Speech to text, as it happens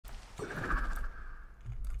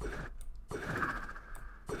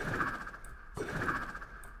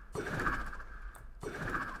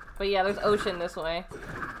But yeah, there's ocean this way.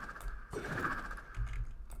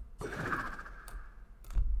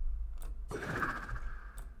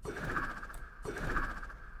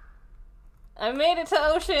 I made it to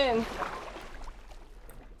ocean!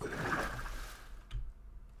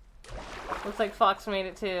 Looks like Fox made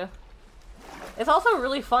it too. It's also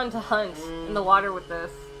really fun to hunt in the water with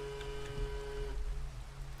this.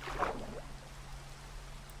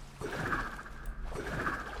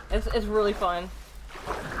 It's really fun.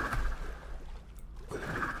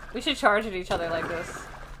 We should charge at each other like this.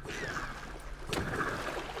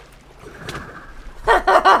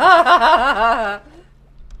 I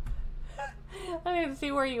need to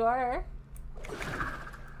see where you are.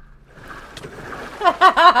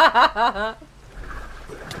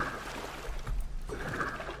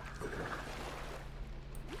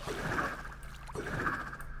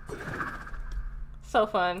 So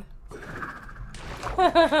fun.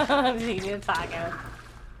 Just eating a taco.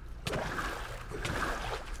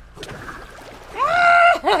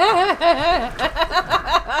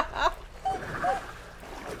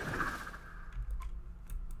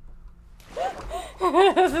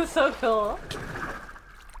 This is so cool.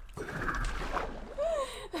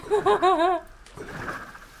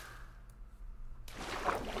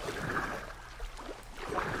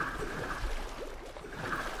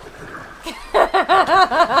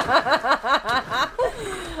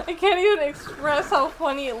 I can't even express how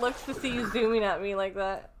funny it looks to see you zooming at me like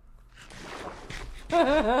that.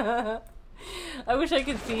 I wish I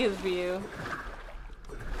could see his view.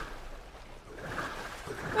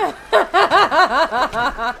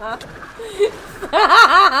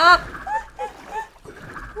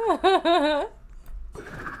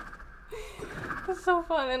 It's so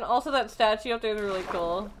fun, and also that statue up there is really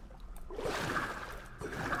cool.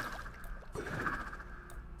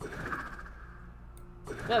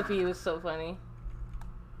 That view is so funny.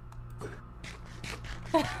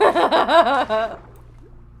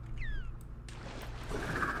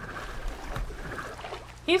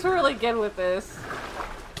 He's really good with this.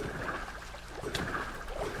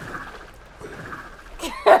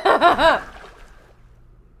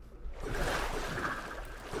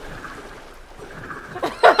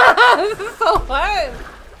 This is so fun!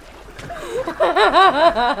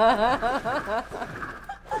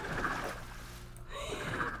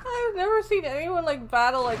 I've never seen anyone like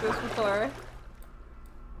battle like this before.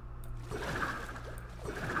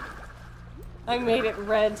 I made it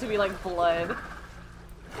red to be like blood.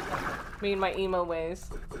 Me in my emo ways.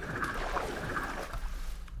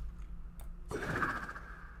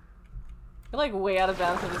 You're like way out of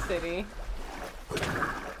bounds of the city.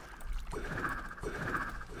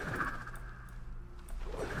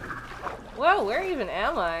 Whoa, where even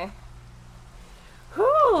am I?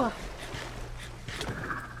 Whew!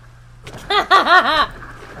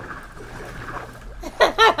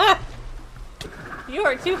 You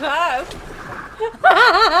are too fast!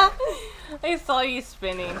 I saw you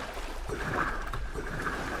spinning.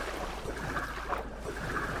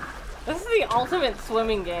 This is the ultimate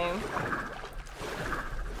swimming game.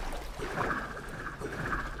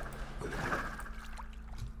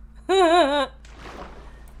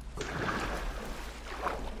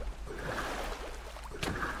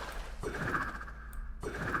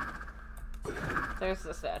 There's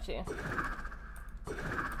the statue.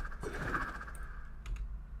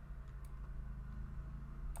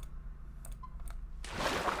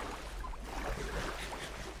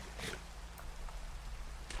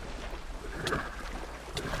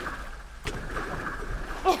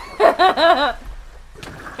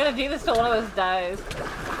 Gonna do this till one of us dies.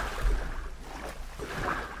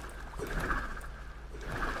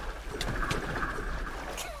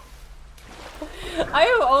 I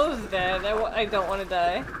am almost dead. I don't want to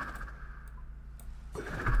die.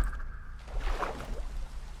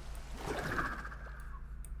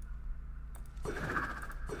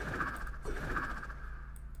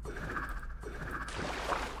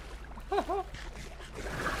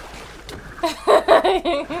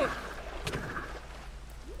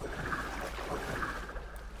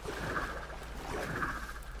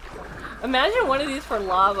 Imagine one of these for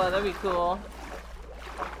lava, that'd be cool.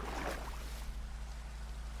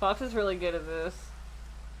 Fox is really good at this.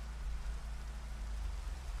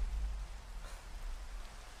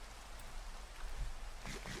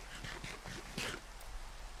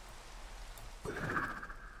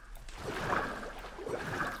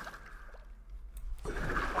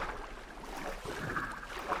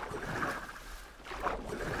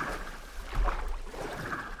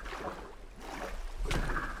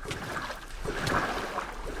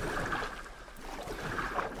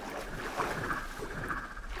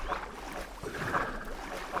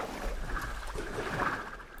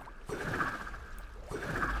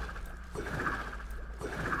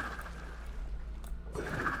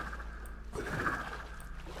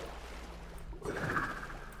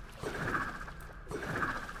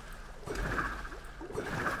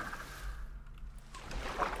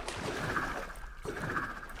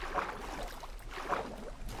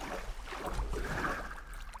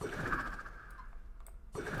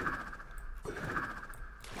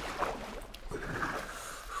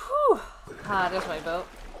 Ah, there's my boat.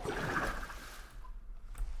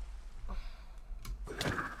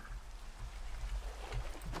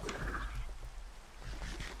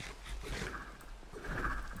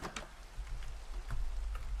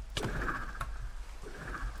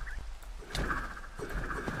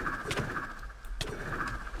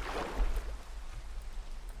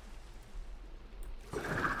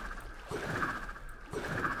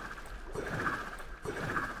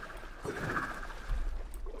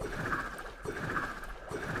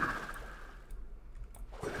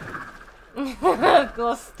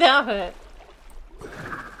 Go stop it.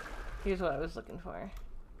 Here's what I was looking for.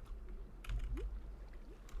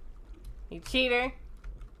 You cheater.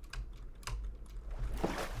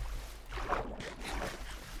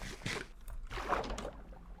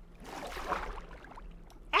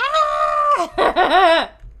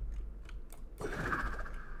 Ah!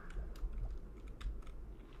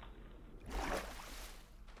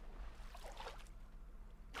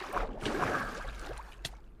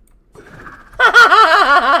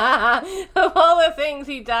 Of all the things,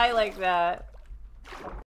 he died like that.